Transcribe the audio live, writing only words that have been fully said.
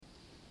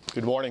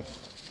Good morning.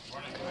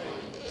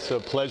 It's a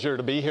pleasure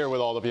to be here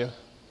with all of you.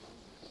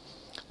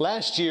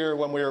 Last year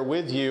when we were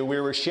with you, we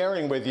were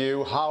sharing with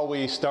you how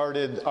we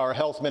started our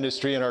health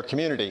ministry in our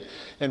community.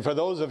 And for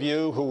those of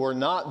you who were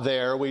not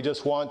there, I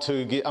want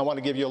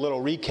to give you a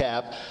little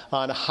recap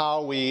on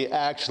how we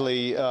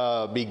actually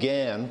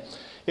began.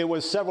 It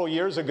was several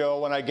years ago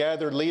when I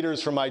gathered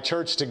leaders from my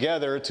church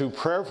together to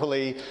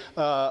prayerfully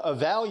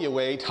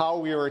evaluate how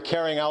we were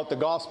carrying out the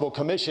gospel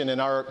commission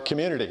in our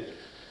community.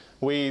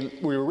 We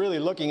were really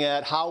looking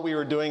at how we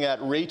were doing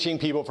at reaching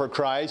people for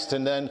Christ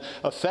and then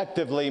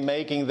effectively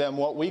making them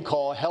what we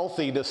call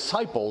healthy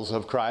disciples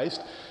of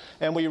Christ.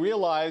 And we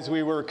realized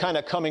we were kind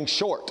of coming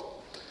short.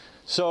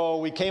 So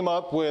we came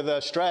up with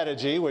a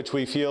strategy, which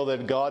we feel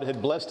that God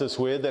had blessed us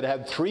with, that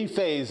had 3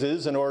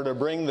 phases in order to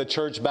bring the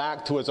church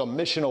back to its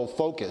missional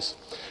focus.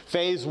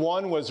 Phase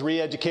 1 was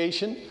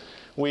re-education.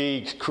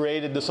 We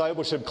created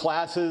discipleship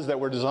classes that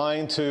were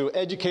designed to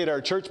educate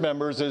our church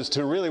members as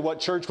to really what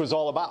church was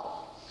all about.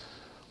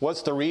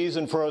 What's the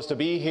reason for us to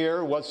be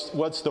here?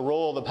 What's the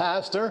role of the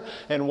pastor?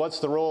 And what's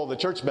the role of the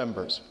church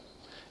members?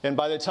 And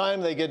by the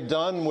time they get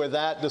done with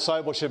that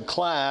discipleship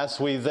class,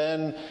 we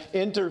then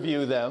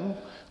interview them.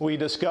 We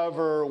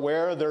discover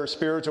where their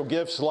spiritual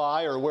gifts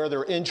lie or where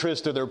their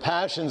interests or their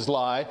passions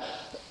lie.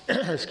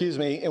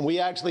 And we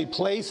actually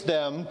place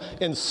them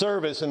in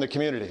service in the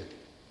community.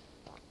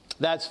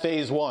 That's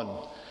phase 1.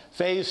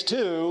 Phase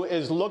 2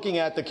 is looking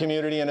at the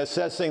community and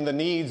assessing the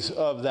needs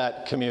of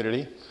that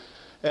community.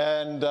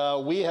 And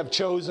we have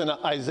chosen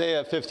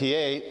Isaiah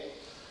 58.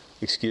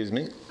 Excuse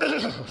me.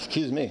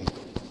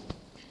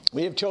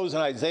 We have chosen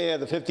Isaiah,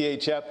 the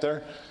 58th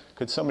chapter.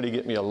 Could somebody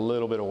get me a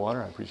little bit of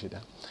water? I appreciate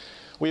that.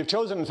 We have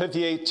chosen the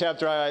 58th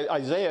chapter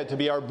Isaiah to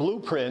be our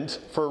blueprint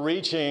for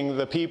reaching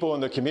the people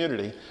in the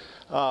community.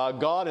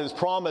 God has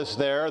promised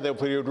there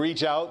that we would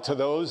reach out to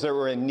those that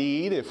were in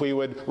need, if we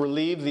would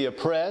relieve the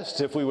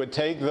oppressed, if we would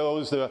take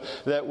those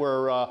that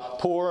were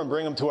poor and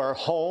bring them to our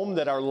home,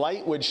 that our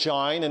light would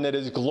shine and that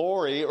His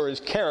glory or His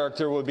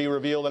character would be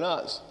revealed in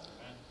us.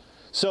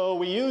 So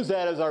we use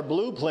that as our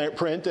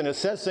blueprint in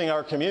assessing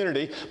our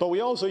community, but we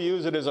also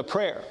use it as a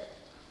prayer.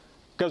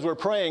 Because we're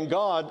praying,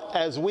 God,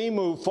 as we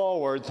move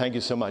forward, thank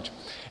you so much,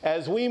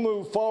 as we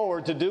move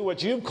forward to do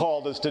what You've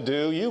called us to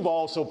do, You've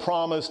also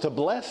promised to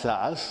bless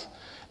us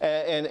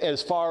and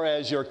as far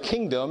as Your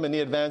kingdom and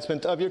the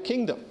advancement of Your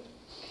kingdom.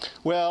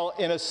 Well,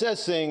 in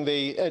assessing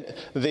the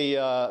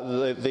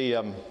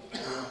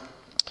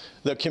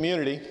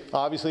community,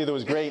 obviously there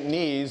was great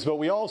needs, but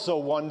we also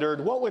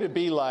wondered what would it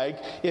be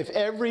like if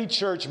every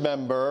church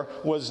member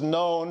was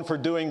known for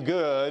doing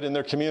good in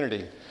their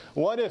community?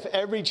 What if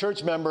every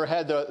church member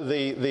had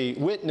the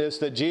witness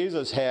that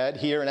Jesus had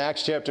here in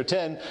Acts chapter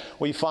 10?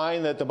 We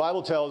find that the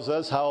Bible tells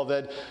us how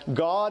that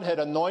God had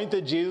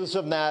anointed Jesus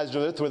of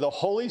Nazareth with the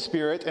Holy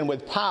Spirit and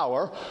with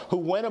power, who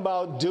went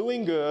about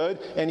doing good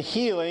and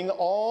healing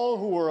all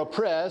who were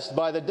oppressed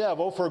by the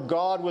devil, for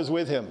God was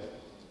with Him.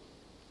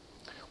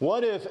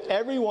 What if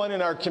everyone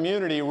in our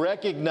community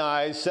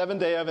recognized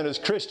Seventh-day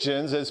Adventist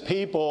Christians as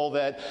people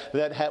that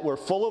were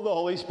full of the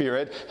Holy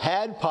Spirit,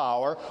 had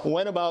power,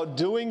 went about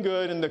doing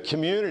good in the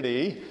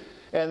community,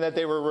 and that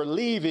they were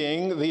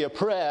relieving the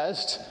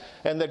oppressed,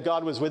 and that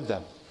God was with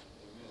them?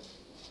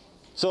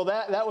 So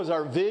that was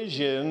our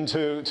vision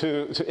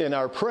in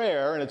our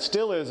prayer, and it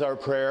still is our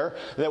prayer,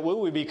 that we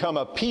would become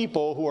a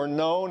people who are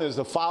known as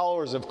the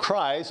followers of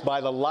Christ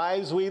by the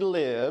lives we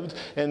lived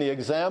and the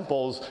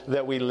examples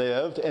that we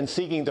lived, and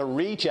seeking to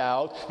reach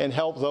out and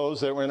help those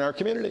that were in our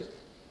community.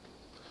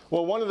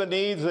 Well, one of the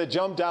needs that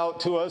jumped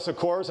out to us, of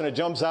course, and it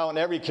jumps out in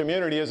every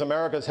community, is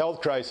America's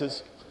health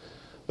crisis.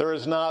 There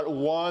is not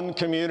one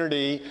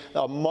community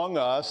among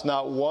us,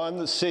 not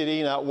one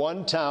city, not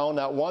one town,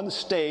 not one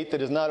state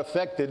that is not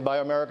affected by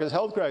America's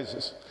health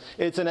crisis.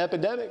 It's an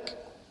epidemic.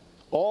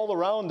 All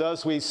around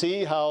us we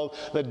see how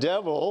the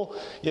devil,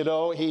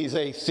 he's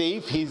a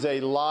thief, he's a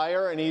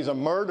liar, and he's a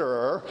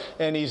murderer,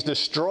 and he's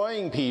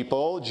destroying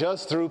people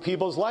just through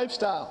people's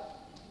lifestyle.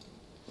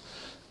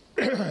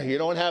 You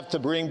don't have to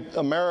bring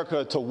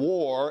America to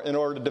war in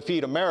order to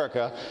defeat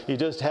America. You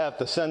just have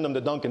to send them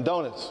to Dunkin'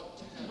 Donuts.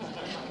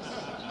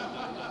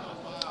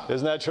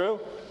 Isn't that true?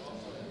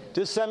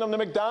 Just send them to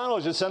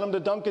McDonald's. Just send them to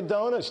Dunkin'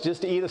 Donuts.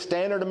 Just to eat a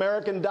standard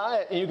American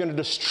diet, and you're going to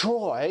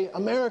destroy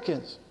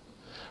Americans.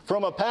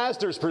 From a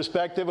pastor's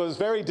perspective, it was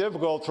very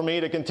difficult for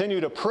me to continue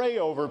to pray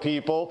over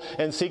people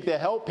and seek to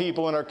help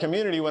people in our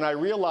community when I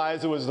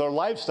realized it was their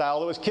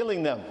lifestyle that was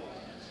killing them.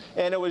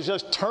 And it was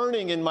just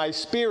turning in my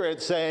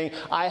spirit saying,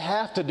 I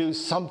have to do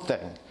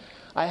something.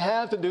 I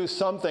have to do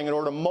something in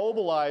order to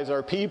mobilize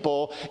our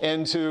people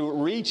and to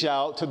reach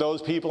out to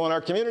those people in our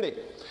community.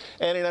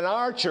 And in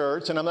our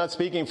church, and I'm not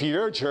speaking for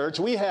your church,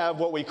 we had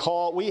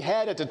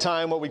at the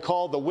time what we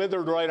called the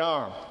withered right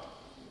arm.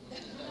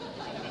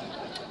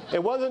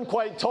 It wasn't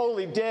quite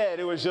totally dead,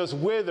 it was just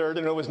withered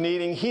and it was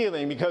needing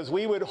healing, because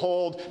we would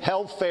hold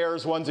health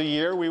fairs once a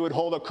year, we would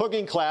hold a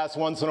cooking class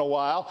once in a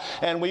while,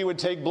 and we would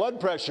take blood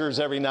pressures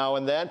every now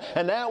and then,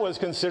 and that was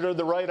considered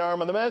the right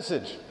arm of the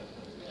message.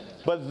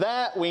 But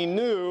that we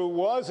knew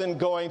wasn't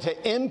going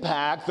to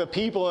impact the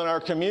people in our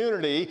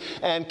community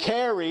and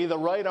carry the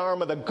right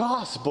arm of the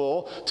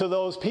gospel to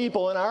those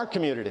people in our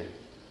community.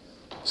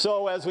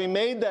 So as we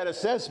made that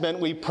assessment,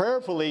 we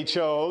prayerfully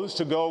chose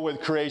to go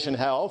with Creation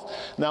Health.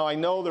 Now, I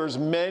know there's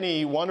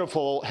many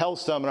wonderful health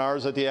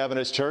seminars at the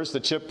Adventist Church, the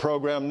CHIP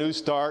program, New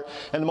Start.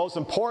 And the most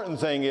important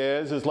thing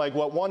is like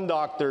what one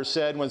doctor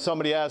said when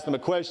somebody asked him a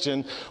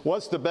question,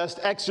 what's the best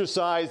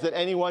exercise that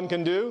anyone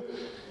can do?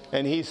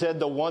 And he said,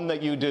 the one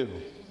that you do.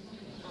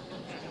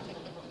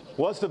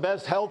 What's the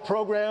best health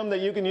program that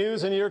you can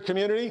use in your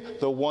community?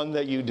 The one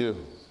that you do.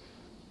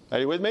 Are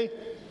you with me?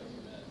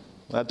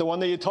 Not the one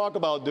that you talk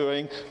about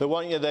doing, the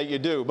one that you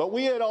do. But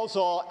we had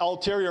also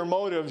ulterior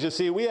motives. You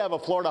see, we have a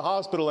Florida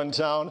hospital in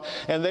town,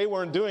 and they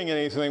weren't doing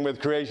anything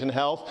with Creation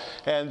Health,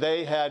 and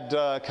they had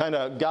kind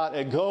of got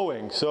it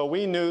going. So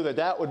we knew that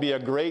that would be a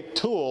great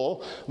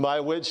tool by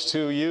which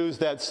to use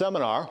that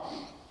seminar.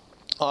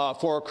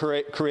 For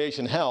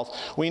Creation Health.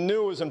 We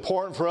knew it was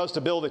important for us to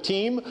build a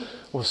team,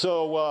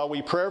 so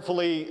we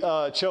prayerfully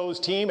chose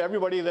team.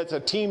 Everybody that's a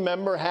team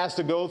member has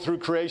to go through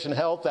Creation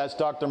Health. That's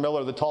Dr.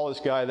 Miller, the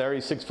tallest guy there.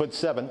 He's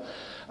 6'7"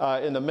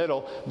 in the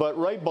middle. But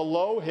right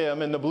below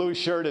him in the blue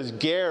shirt is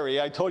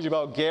Gary. I told you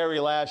about Gary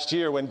last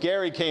year. When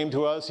Gary came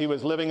to us, he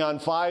was living on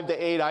 5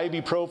 to 8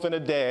 ibuprofen a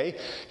day.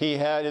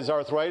 His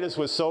arthritis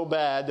was so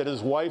bad that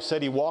his wife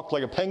said he walked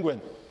like a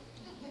penguin.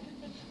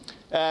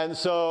 And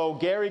so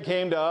Gary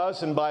came to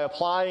us, and by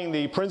applying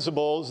the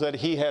principles that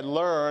he had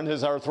learned,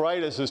 his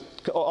arthritis is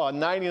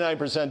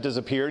 99%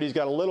 disappeared. He's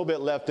got a little bit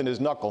left in his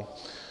knuckle.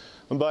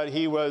 But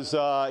he was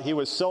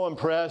so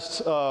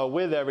impressed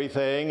with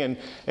everything.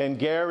 And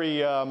Gary,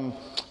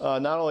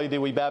 not only did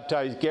we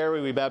baptize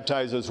Gary, we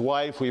baptized his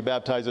wife, we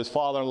baptized his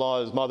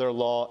father-in-law, his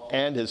mother-in-law,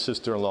 and his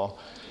sister-in-law.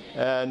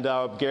 And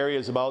Gary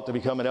is about to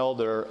become an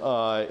elder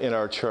in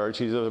our church.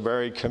 He's a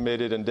very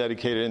committed and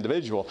dedicated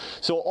individual.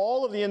 So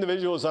all of the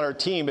individuals on our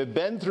team have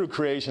been through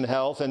Creation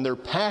Health, and they're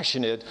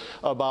passionate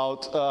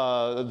about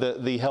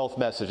the health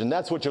message. And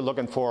that's what you're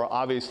looking for,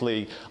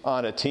 obviously,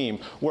 on a team.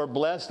 We're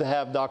blessed to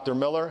have Dr.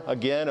 Miller,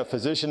 again, a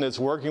physician that's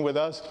working with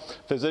us.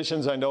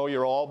 Physicians, I know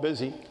you're all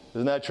busy.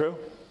 Isn't that true?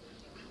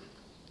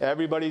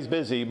 Everybody's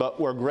busy,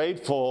 but we're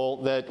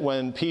grateful that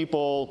when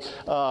people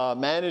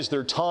manage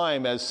their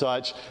time as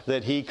such,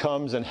 that he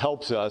comes and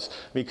helps us.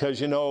 Because,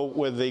 you know,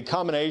 with the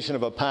combination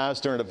of a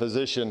pastor and a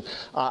physician,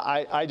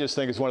 I just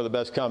think it's one of the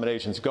best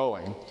combinations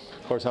going.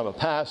 Of course, I'm a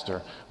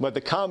pastor, but the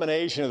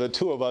combination of the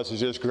two of us is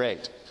just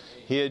great.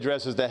 He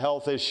addresses the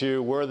health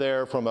issue. We're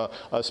there from a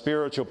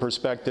spiritual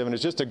perspective, and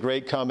it's just a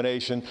great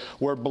combination.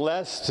 We're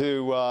blessed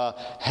to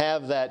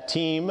have that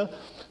team.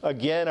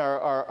 Again,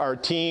 our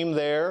team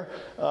there,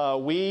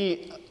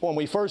 when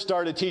we first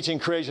started teaching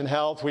Creation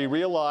Health, we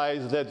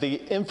realized that the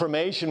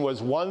information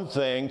was one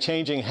thing,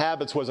 changing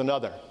habits was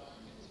another.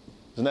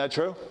 Isn't that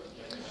true?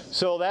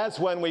 So that's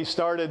when we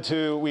started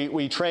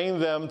we trained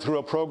them through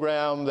a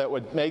program that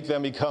would make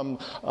them become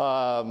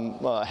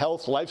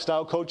health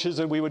lifestyle coaches,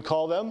 as we would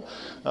call them.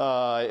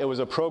 It was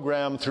a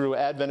program through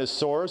Adventist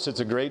Source. It's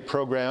a great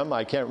program.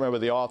 I can't remember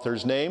the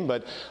author's name,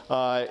 but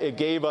it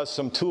gave us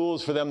some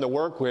tools for them to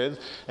work with.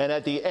 And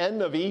at the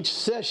end of each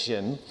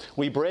session,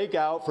 we break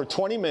out for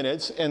 20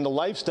 minutes, and the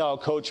lifestyle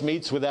coach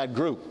meets with that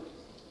group.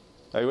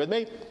 Are you with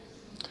me?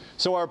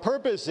 So our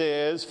purpose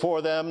is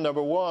for them,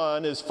 number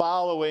one, is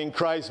following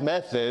Christ's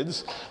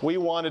methods. We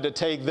wanted to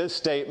take this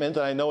statement,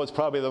 and I know it's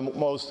probably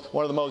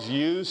one of the most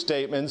used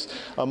statements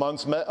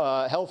amongst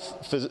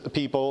health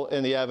people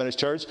in the Adventist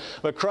Church.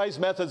 But Christ's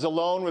methods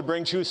alone would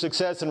bring true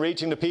success in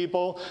reaching the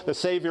people. The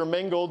Savior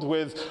mingled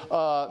with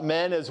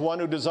men as one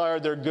who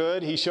desired their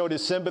good. He showed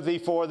his sympathy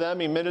for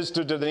them. He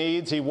ministered to the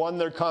needs. He won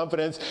their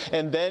confidence.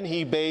 And then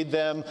he bade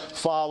them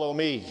follow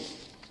me.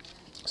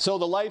 So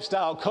the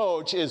lifestyle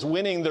coach is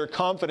winning their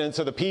confidence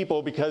of the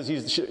people because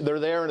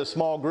they're there in a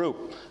small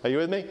group. Are you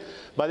with me?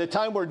 By the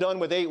time we're done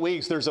with 8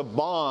 weeks, there's a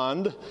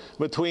bond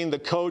between the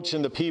coach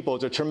and the people.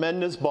 It's a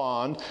tremendous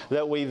bond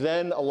that we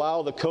then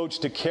allow the coach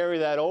to carry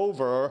that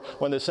over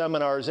when the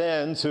seminars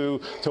end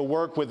to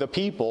work with the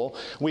people.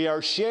 We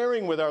are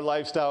sharing with our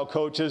lifestyle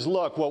coaches,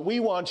 look, what we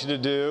want you to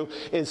do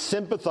is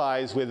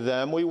sympathize with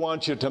them. We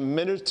want you to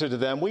minister to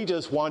them. We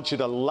just want you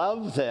to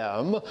love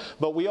them.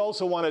 But we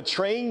also want to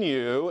train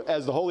you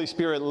as the Holy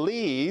Spirit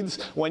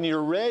leads when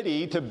you're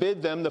ready to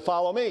bid them to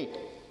follow me.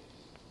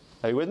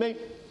 Are you with me?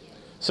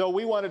 So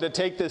we wanted to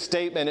take this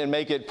statement and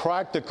make it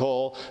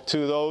practical to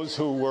those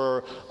who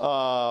were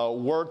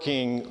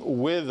working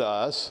with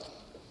us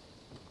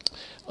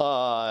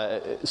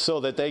so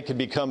that they could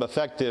become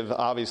effective,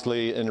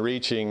 obviously, in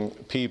reaching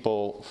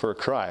people for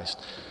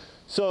Christ.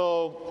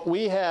 So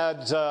we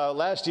had,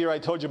 last year I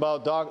told you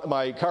about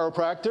my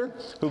chiropractor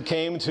who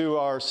came to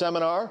our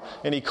seminar,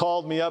 and he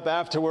called me up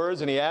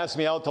afterwards and he asked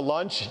me out to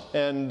lunch,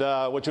 and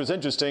which was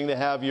interesting to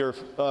have your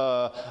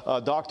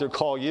doctor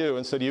call you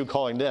instead of you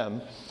calling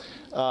them.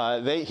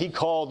 He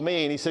called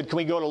me and he said, can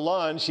we go to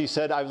lunch? He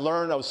said, I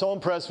was so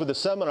impressed with the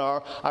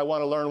seminar, I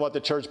want to learn what the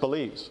church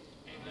believes.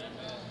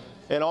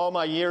 In all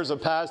my years of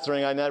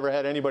pastoring, I never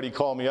had anybody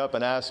call me up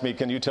and ask me,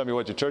 can you tell me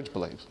what your church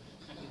believes?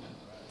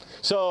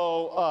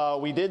 So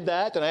we did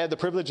that, and I had the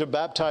privilege of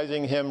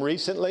baptizing him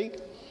recently.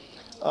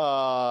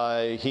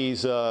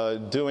 He's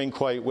doing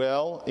quite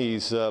well.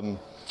 He's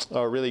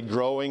really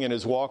growing in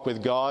his walk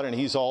with God, and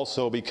he's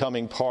also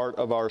becoming part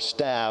of our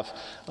staff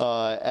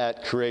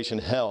at Creation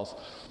Health.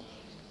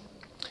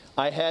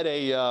 I had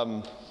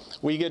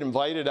we get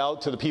invited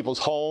out to the people's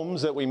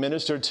homes that we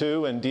minister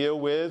to and deal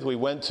with. We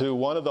went to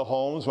one of the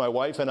homes, my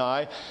wife and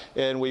I,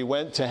 and we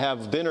went to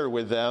have dinner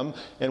with them.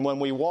 And when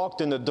we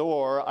walked in the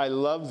door, I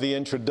loved the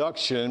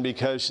introduction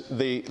because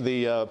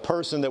the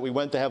person that we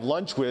went to have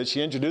lunch with,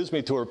 she introduced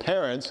me to her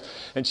parents,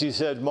 and she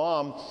said,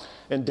 Mom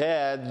and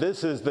Dad,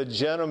 this is the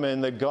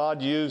gentleman that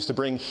God used to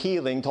bring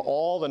healing to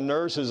all the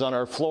nurses on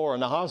our floor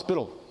in the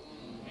hospital.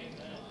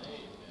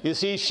 You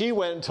see, she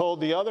went and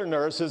told the other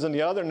nurses, and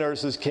the other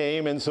nurses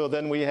came, and so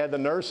then we had the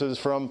nurses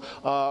from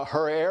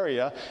her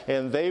area,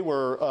 and they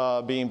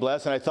were being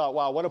blessed. And I thought,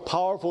 wow, what a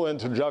powerful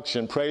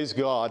introduction, praise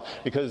God,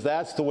 because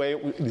that's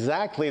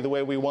exactly the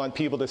way we want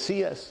people to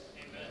see us,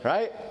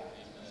 right?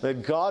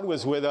 That God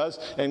was with us,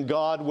 and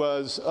God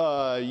was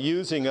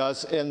using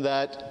us in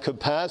that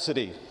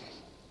capacity.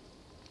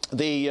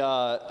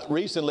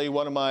 Recently,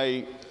 one of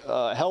my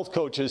health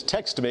coaches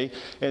texted me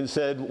and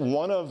said,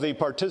 one of the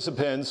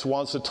participants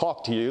wants to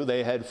talk to you.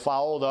 They had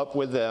followed up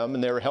with them,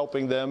 and they were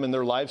helping them in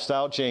their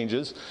lifestyle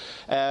changes.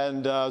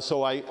 And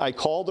so I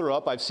called her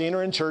up. I've seen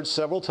her in church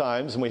several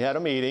times, and we had a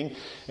meeting.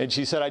 And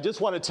she said, I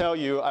just want to tell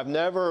you, I've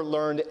never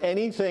learned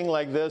anything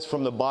like this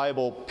from the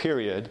Bible,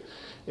 period.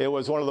 It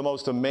was one of the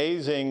most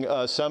amazing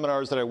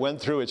seminars that I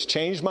went through. It's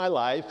changed my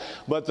life.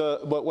 But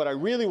what I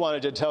really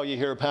wanted to tell you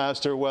here,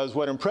 Pastor, was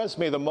what impressed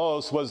me the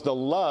most was the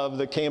love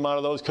that came out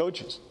of those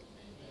coaches.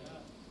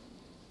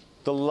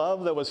 The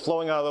love that was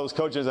flowing out of those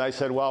coaches. I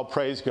said, well,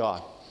 praise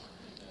God.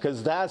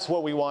 Because that's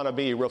what we want to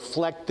be,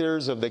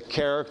 reflectors of the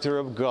character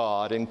of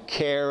God and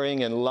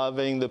caring and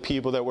loving the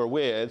people that we're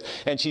with.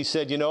 And she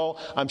said, you know,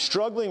 I'm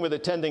struggling with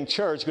attending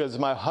church because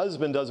my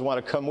husband doesn't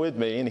want to come with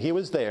me. And he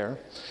was there.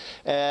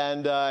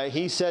 And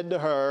he said to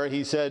her,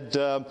 he said,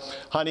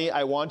 honey,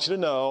 I want you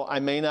to know I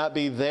may not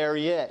be there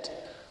yet,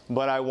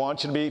 but I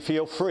want you to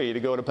feel free to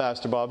go to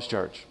Pastor Bob's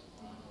church.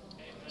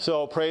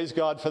 So praise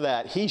God for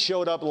that. He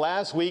showed up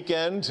last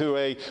weekend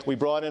we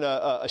brought in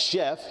a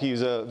chef.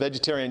 He's a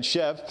vegetarian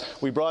chef.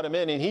 We brought him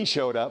in and he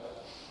showed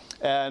up.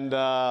 And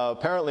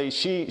apparently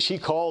she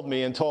called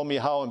me and told me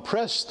how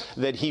impressed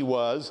that he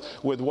was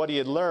with what he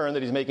had learned,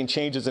 that he's making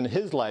changes in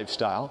his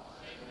lifestyle,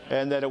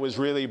 and that it was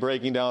really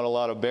breaking down a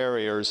lot of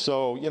barriers.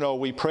 So, you know,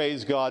 we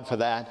praise God for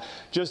that.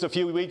 Just a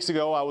few weeks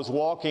ago, I was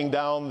walking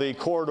down the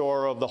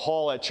corridor of the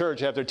hall at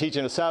church after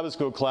teaching a Sabbath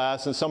school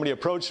class, and somebody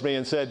approached me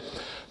and said,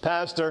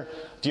 Pastor,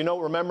 do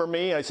you remember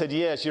me? I said,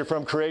 yes, you're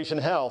from Creation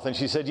Health. And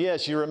she said,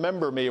 yes, you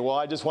remember me. Well,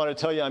 I just want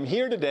to tell you I'm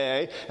here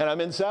today, and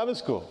I'm in Sabbath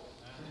school.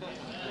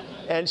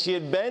 And she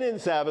had been in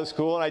Sabbath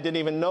school, and I didn't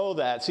even know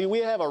that. See, we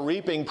have a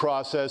reaping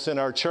process in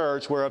our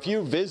church where if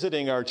you're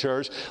visiting our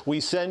church, we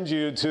send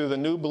you to the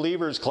new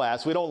believers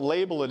class. We don't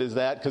label it as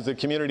that because the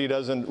community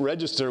doesn't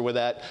register with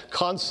that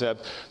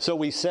concept. So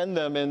we send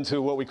them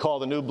into what we call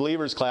the new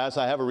believers class.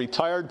 I have a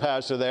retired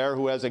pastor there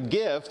who has a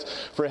gift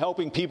for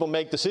helping people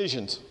make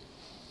decisions.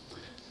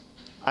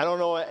 I don't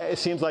know, it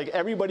seems like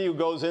everybody who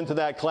goes into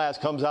that class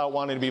comes out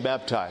wanting to be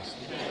baptized.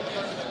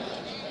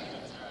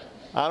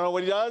 I don't know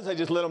what he does. I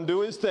just let him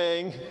do his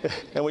thing,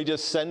 and we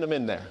just send him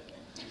in there.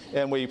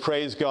 And we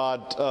praise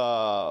God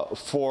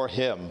for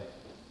him.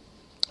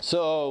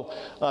 So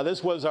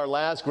this was our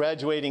last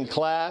graduating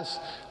class.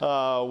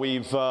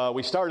 We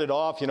started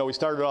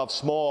off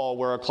small,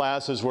 where our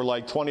classes were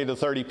like 20 to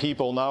 30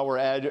 people. Now we're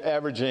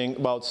averaging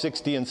about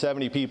 60 and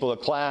 70 people a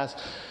class.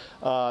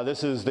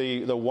 This is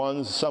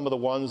some of the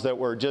ones that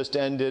were just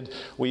ended.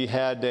 We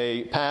had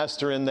a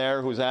pastor in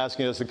there who was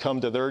asking us to come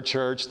to their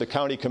church. The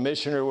county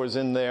commissioner was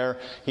in there.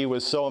 He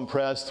was so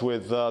impressed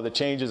with the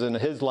changes in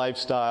his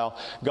lifestyle.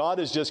 God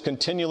has just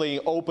continually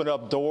opened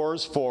up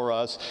doors for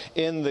us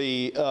in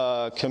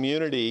the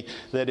community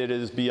that it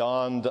is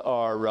beyond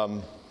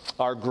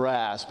our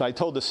grasp. I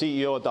told the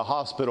CEO at the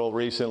hospital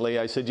recently,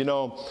 I said,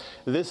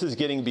 this is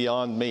getting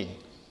beyond me.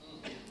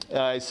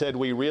 I said,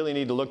 we really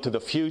need to look to the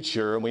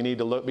future, and we need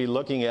to be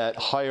looking at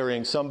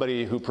hiring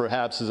somebody who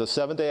perhaps is a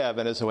Seventh-day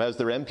Adventist who has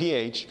their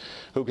MPH,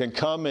 who can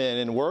come in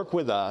and work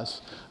with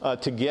us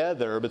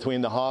together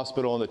between the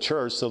hospital and the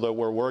church so that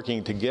we're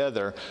working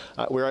together.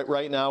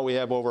 Right now we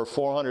have over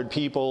 400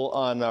 people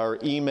on our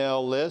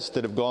email list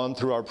that have gone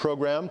through our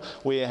program.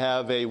 We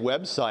have a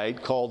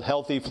website called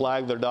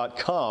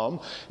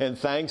healthyflagler.com, and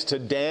thanks to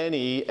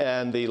Danny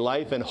and the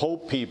Life and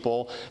Hope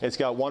people, it's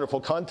got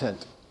wonderful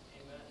content.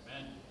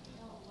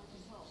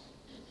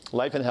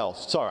 Life and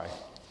Health. Sorry.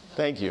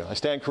 Thank you. I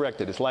stand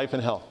corrected. It's Life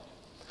and Health.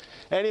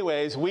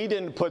 Anyways, we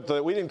didn't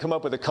come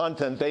up with the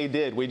content. They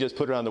did. We just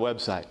put it on the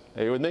website.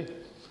 Are you with me?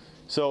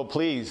 So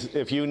please,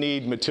 if you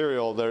need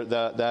material,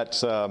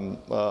 that's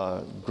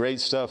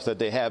great stuff that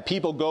they have.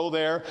 People go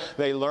there,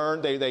 they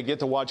learn, they get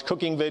to watch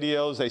cooking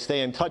videos, they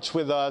stay in touch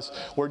with us.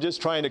 We're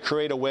just trying to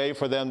create a way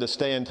for them to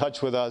stay in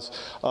touch with us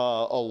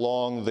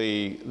along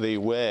the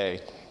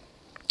way.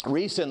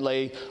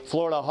 Recently,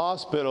 Florida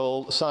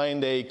Hospital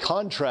signed a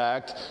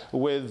contract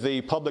with the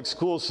public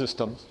school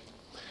system.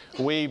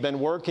 We've been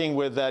working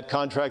with that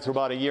contract for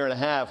about a year and a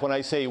half. When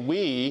I say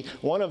we,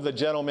 one of the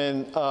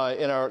gentlemen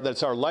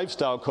that's our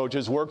lifestyle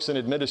coaches works in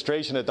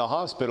administration at the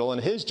hospital,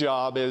 and his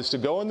job is to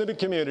go into the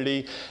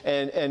community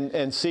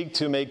and seek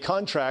to make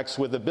contracts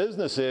with the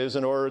businesses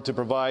in order to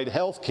provide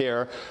health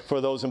care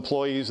for those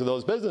employees of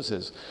those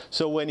businesses.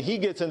 So when he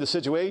gets into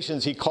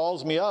situations, he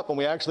calls me up, and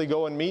we actually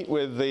go and meet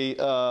with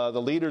the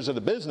leaders of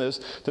the business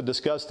to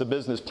discuss the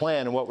business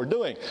plan and what we're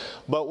doing.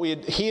 But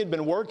he had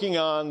been working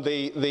on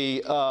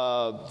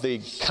the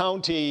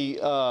county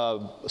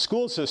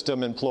school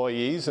system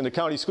employees and the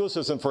county school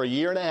system for a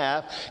year and a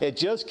half. It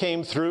just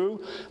came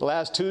through.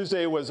 Last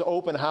Tuesday was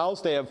open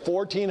house. They have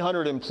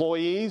 1,400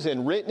 employees,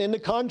 and written in the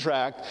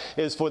contract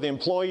is for the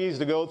employees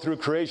to go through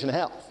Creation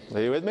Health.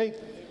 Are you with me?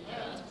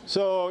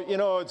 So, you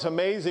know, it's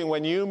amazing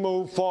when you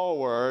move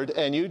forward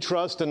and you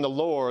trust in the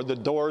Lord, the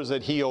doors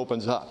that He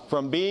opens up.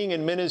 From being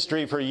in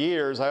ministry for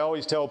years, I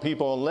always tell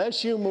people,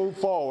 unless you move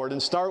forward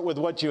and start with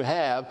what you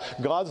have,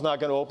 God's not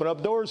going to open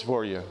up doors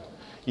for you.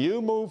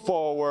 You move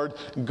forward,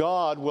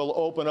 God will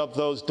open up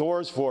those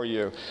doors for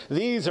you.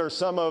 These are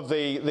some of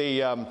the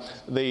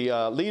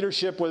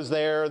leadership was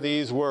there.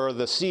 These were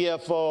the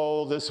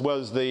CFO. This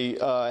was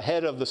the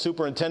head of the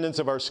superintendents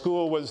of our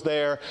school was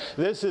there.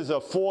 This is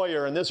a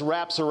foyer, and this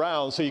wraps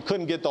around, so you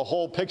couldn't get the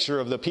whole picture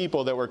of the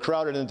people that were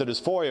crowded into this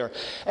foyer.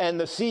 And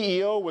the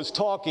CEO was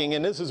talking,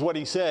 and this is what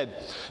he said.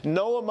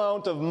 No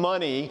amount of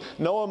money,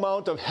 no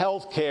amount of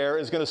health care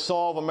is going to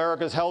solve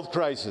America's health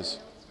crisis.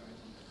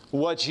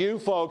 What you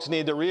folks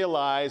need to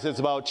realize is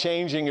about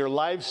changing your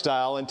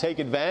lifestyle and take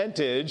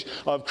advantage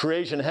of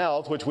Creation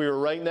Health, which we were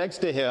right next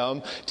to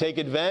him. Take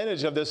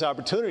advantage of this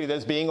opportunity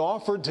that's being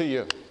offered to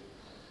you.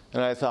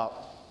 And I thought,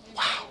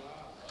 wow,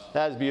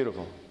 that's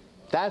beautiful.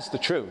 That's the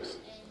truth.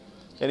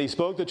 And he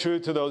spoke the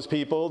truth to those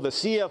people. The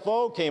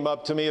CFO came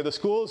up to me of the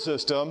school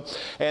system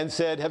and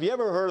said, have you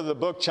ever heard of the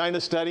book China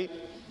Study?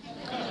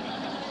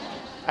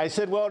 I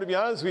said, well, to be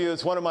honest with you,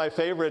 it's one of my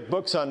favorite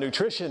books on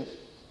nutrition.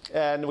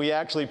 And we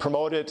actually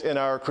promote it in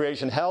our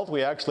Creation Health.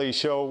 We actually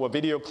show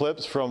video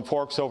clips from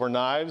Forks Over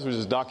Knives, which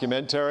is a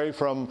documentary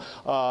from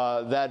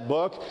that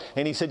book.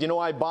 And he said, you know,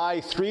 I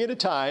buy 3 at a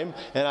time,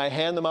 and I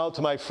hand them out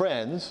to my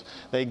friends.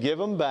 They give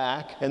them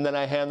back, and then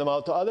I hand them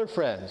out to other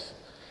friends.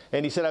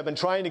 And he said, I've been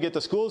trying to get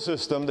the school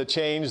system to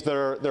change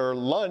their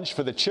lunch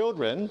for the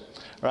children,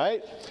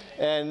 right?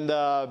 And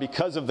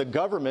because of the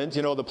government,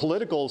 you know, the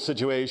political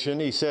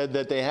situation, he said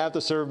that they have to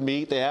serve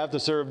meat, they have to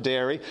serve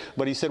dairy.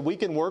 But he said, we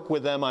can work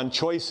with them on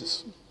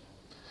choices.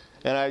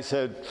 And I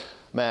said,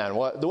 man,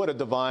 what a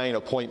divine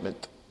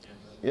appointment.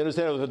 You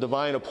understand, it was a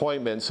divine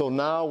appointment. So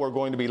now we're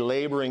going to be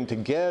laboring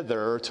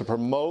together to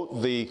promote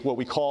what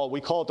we call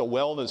it the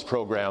wellness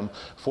program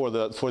for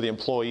the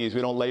employees.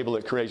 We don't label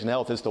it Creation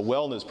Health, it's the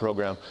wellness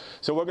program.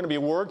 So we're going to be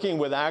working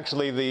with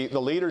actually the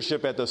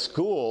leadership at the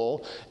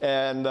school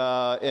and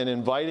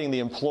inviting the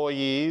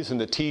employees and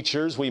the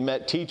teachers. We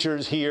met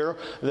teachers here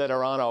that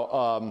are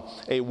on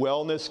a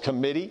wellness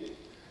committee.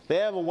 They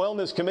have a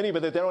wellness committee,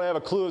 but they don't have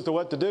a clue as to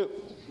what to do.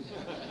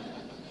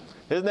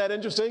 Isn't that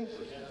interesting?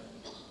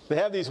 They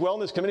have these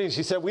wellness committees.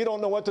 She said, we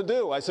don't know what to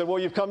do. I said, well,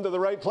 you've come to the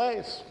right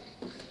place.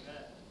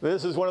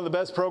 This is one of the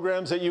best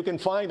programs that you can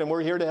find, and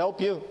we're here to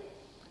help you.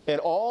 And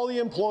all the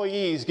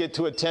employees get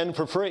to attend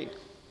for free.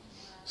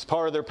 It's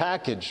part of their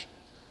package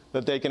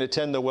that they can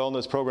attend the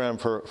wellness program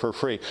for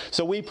free.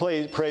 So we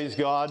praise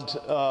God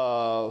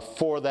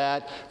for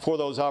that, for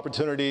those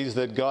opportunities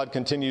that God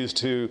continues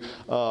to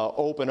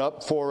open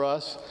up for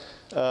us.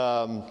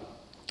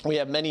 We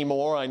have many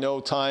more. I know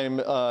time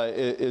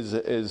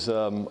is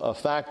a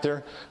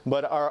factor,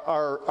 but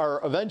our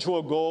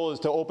eventual goal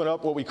is to open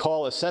up what we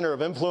call a center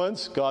of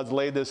influence. God's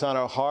laid this on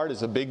our heart.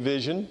 It's a big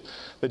vision.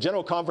 The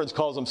General Conference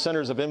calls them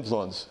centers of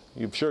influence.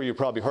 I'm sure you've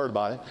probably heard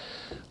about it.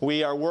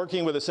 We are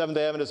working with a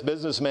Seventh-day Adventist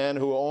businessman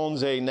who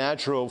owns a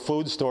natural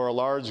food store, a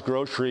large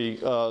grocery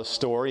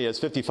store. He has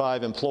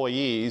 55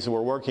 employees.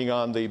 We're working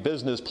on the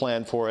business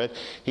plan for it.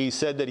 He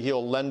said that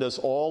he'll lend us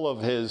all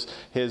of his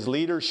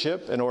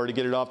leadership in order to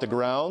get it off the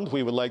ground.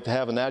 We would like to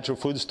have a natural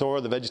food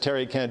store, the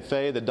vegetarian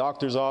cafe, the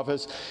doctor's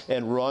office,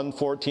 and run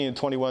 14 and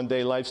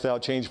 21-day lifestyle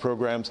change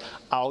programs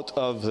out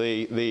of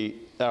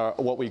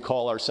what we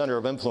call our center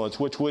of influence,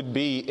 which would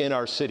be in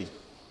our city.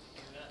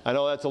 I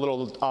know that's a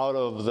little out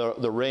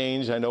of the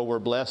range. I know we're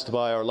blessed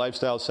by our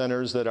lifestyle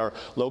centers that are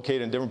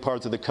located in different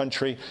parts of the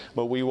country,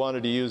 but we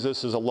wanted to use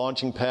this as a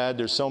launching pad.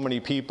 There's so many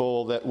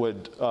people that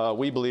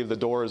we believe the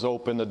door is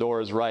open, the door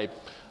is ripe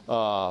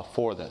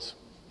for this.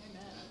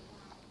 Amen.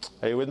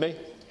 Are you with me?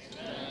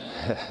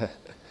 Amen.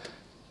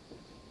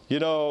 You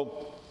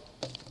know,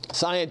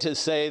 Scientists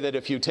say that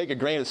if you take a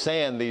grain of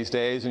sand these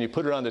days and you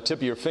put it on the tip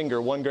of your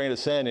finger, one grain of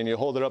sand, and you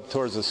hold it up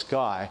towards the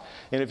sky,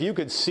 and if you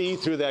could see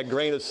through that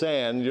grain of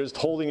sand, you're just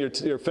holding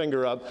your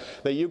finger up,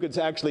 that you could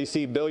actually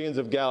see billions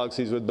of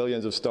galaxies with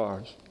billions of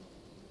stars.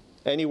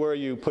 Anywhere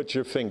you put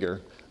your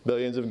finger,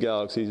 billions of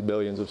galaxies,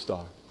 billions of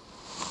stars.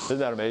 Isn't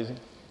that amazing?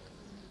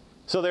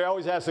 So they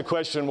always ask the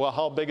question, well,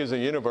 how big is the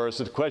universe?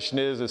 The question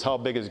is how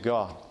big is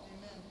God?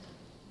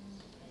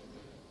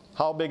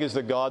 How big is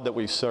the God that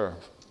we serve?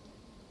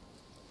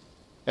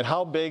 And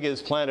how big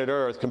is planet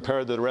Earth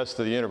compared to the rest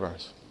of the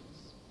universe?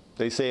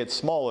 They say it's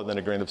smaller than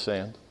a grain of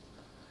sand.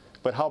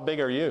 But how big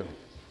are you?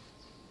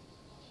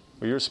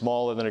 Well, you're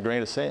smaller than a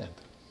grain of sand.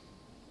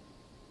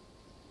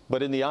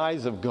 But in the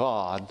eyes of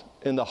God,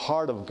 in the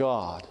heart of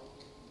God,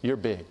 you're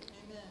big.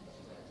 Amen.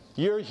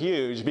 You're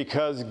huge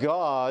because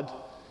God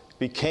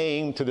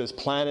came to this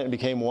planet and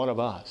became one of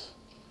us.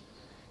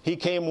 He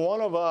came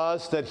one of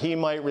us that he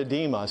might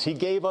redeem us. He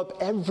gave up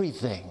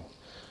everything.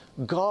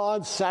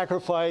 God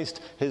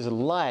sacrificed his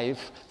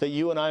life that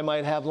you and I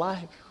might have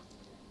life.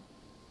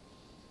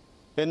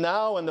 And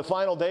now in the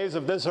final days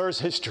of this earth's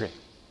history,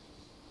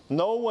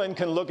 no one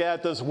can look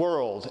at this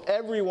world.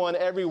 Everyone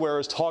everywhere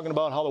is talking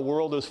about how the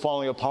world is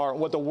falling apart.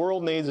 What the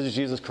world needs is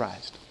Jesus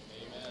Christ.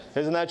 Amen.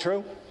 Isn't that true?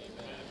 Amen.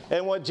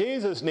 And what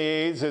Jesus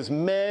needs is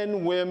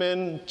men,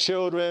 women,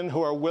 children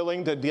who are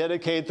willing to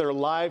dedicate their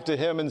life to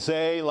him and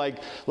say,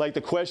 like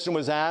the question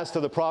was asked to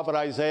the prophet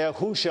Isaiah,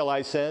 who shall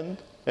I send?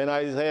 And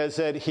Isaiah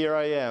said, here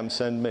I am,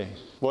 send me.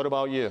 What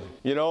about you?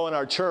 You know, in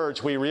our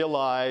church, we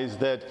realized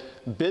that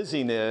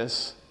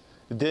busyness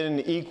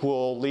didn't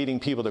equal leading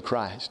people to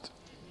Christ.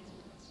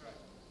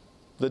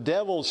 The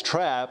devil's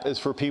trap is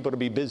for people to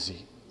be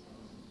busy.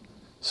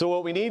 So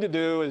what we need to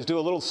do is do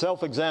a little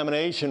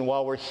self-examination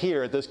while we're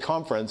here at this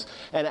conference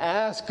and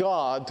ask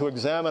God to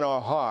examine our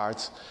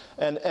hearts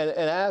and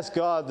ask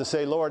God to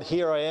say, Lord,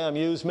 here I am,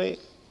 use me.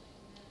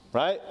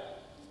 Right?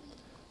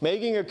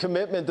 Making a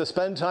commitment to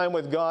spend time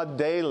with God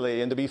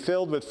daily and to be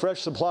filled with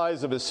fresh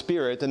supplies of his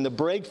Spirit and to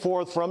break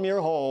forth from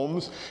your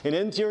homes and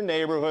into your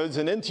neighborhoods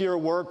and into your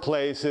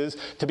workplaces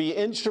to be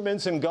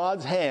instruments in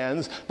God's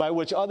hands by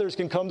which others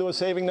can come to a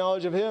saving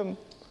knowledge of him.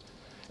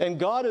 And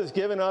God has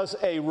given us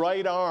a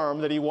right arm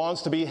that he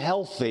wants to be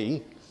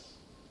healthy,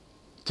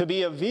 to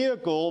be a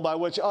vehicle by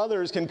which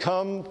others can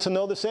come to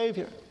know the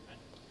Savior.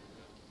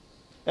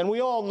 And we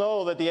all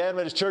know that the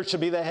Adventist church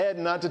should be the head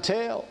and not the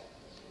tail.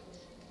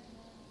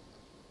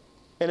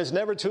 And it's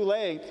never too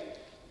late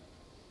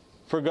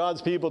for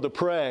God's people to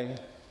pray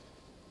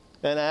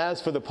and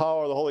ask for the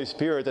power of the Holy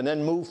Spirit and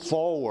then move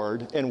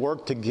forward and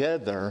work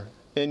together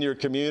in your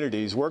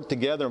communities, work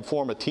together and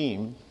form a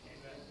team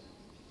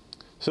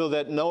so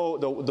that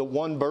the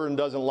one burden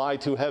doesn't lie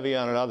too heavy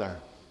on another.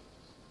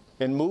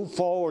 And move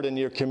forward in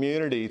your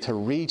community to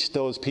reach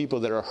those people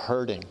that are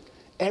hurting.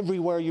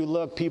 Everywhere you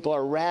look, people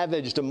are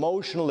ravaged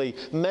emotionally,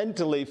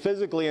 mentally,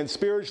 physically, and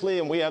spiritually,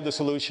 and we have the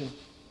solution.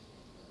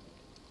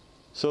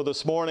 So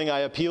this morning I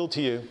appeal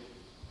to you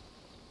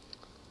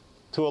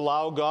to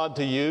allow God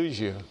to use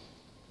you.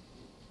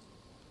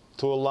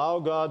 To allow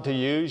God to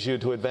use you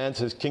to advance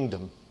his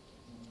kingdom.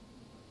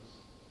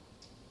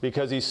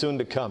 Because he's soon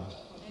to come.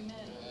 Amen.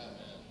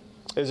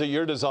 Is it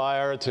your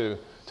desire to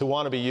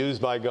want to be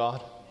used by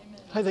God?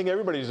 Amen. I think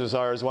everybody's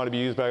desire is to want to be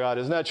used by God.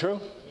 Isn't that true?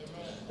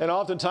 Amen. And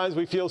oftentimes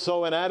we feel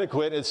so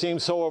inadequate, it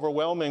seems so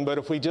overwhelming, but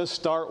if we just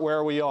start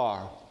where we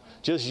are,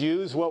 just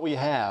use what we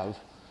have,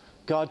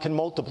 God can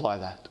multiply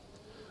that.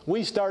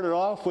 We started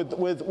off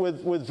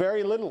with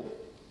very little.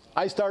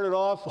 I started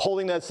off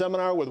holding that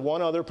seminar with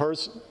one other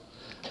person.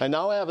 And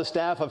now I have a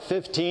staff of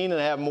 15 and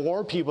I have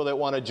more people that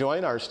want to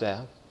join our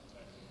staff.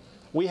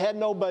 We had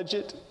no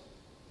budget.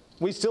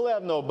 We still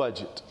have no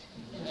budget.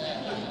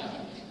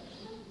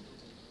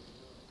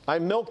 I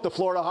milk the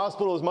Florida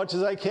hospital as much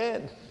as I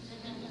can.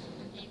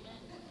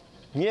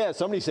 Yeah,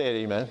 somebody say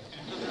it, amen.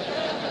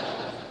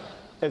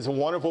 It's a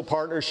wonderful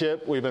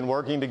partnership. We've been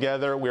working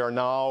together. We are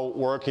now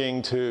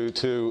working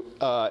to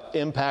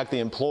impact the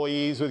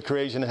employees with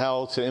Creation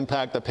Health, to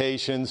impact the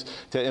patients,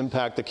 to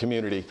impact the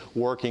community,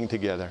 working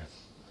together.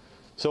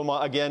 So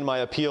again, my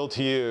appeal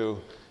to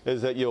you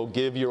is that you'll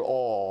give your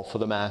all for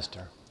the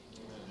Master.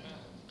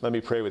 Let me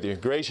pray with you.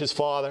 Gracious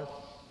Father,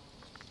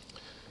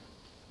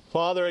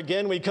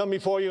 again, we come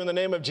before you in the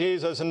name of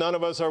Jesus, and none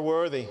of us are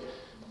worthy.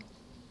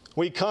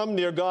 We come,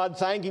 dear God,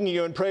 thanking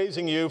you and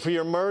praising you for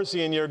your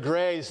mercy and your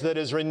grace that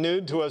is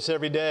renewed to us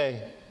every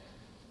day.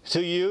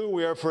 To you,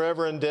 we are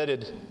forever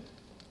indebted.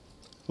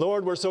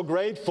 Lord, we're so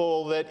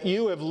grateful that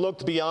you have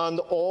looked beyond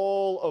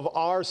all of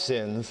our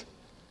sins.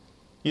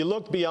 You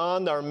looked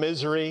beyond our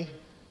misery.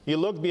 You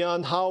looked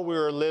beyond how we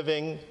were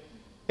living.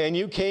 And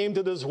you came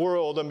to this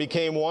world and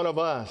became one of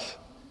us,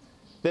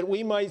 that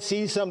we might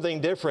see something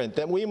different,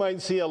 that we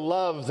might see a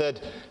love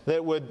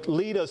that would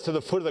lead us to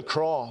the foot of the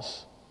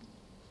cross.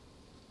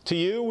 To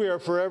you we are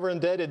forever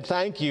indebted.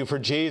 Thank you for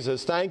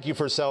Jesus. Thank you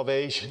for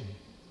salvation.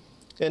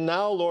 And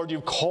now, Lord,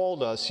 you've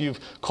called us. You've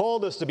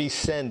called us to be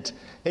sent.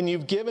 And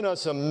you've given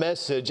us a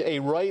message, a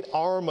right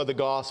arm of the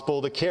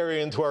gospel to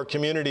carry into our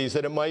communities,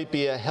 that it might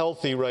be a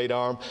healthy right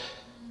arm.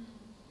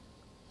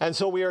 And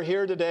so we are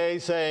here today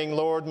saying,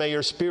 Lord, may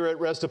your Spirit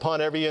rest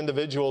upon every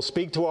individual.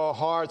 Speak to our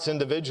hearts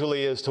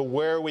individually as to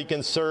where we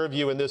can serve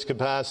you in this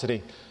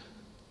capacity.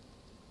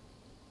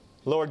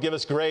 Lord, give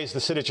us grace to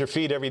sit at your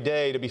feet every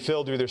day, to be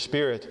filled with your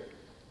Spirit.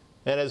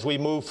 And as we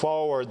move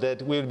forward,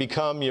 that we would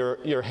become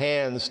your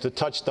hands to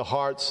touch the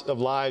hearts of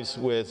lives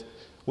with.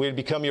 We would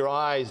become your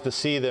eyes to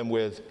see them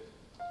with,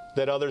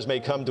 that others may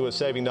come to a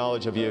saving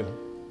knowledge of you.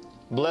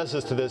 Bless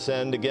us to this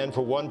end, again,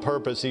 for one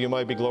purpose, that you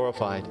might be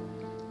glorified.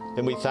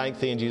 And we thank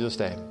thee in Jesus'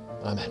 name.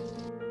 Amen.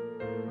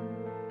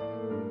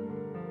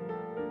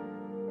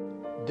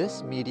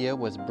 This media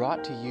was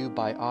brought to you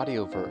by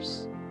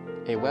Audioverse,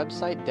 a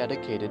website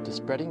dedicated to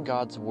spreading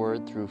God's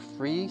Word through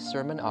free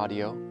sermon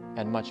audio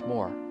and much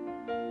more.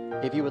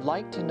 If you would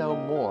like to know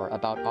more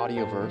about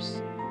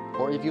Audioverse,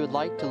 or if you would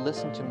like to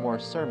listen to more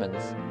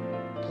sermons,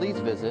 please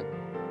visit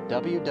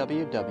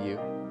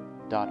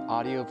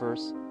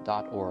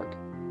www.audioverse.org.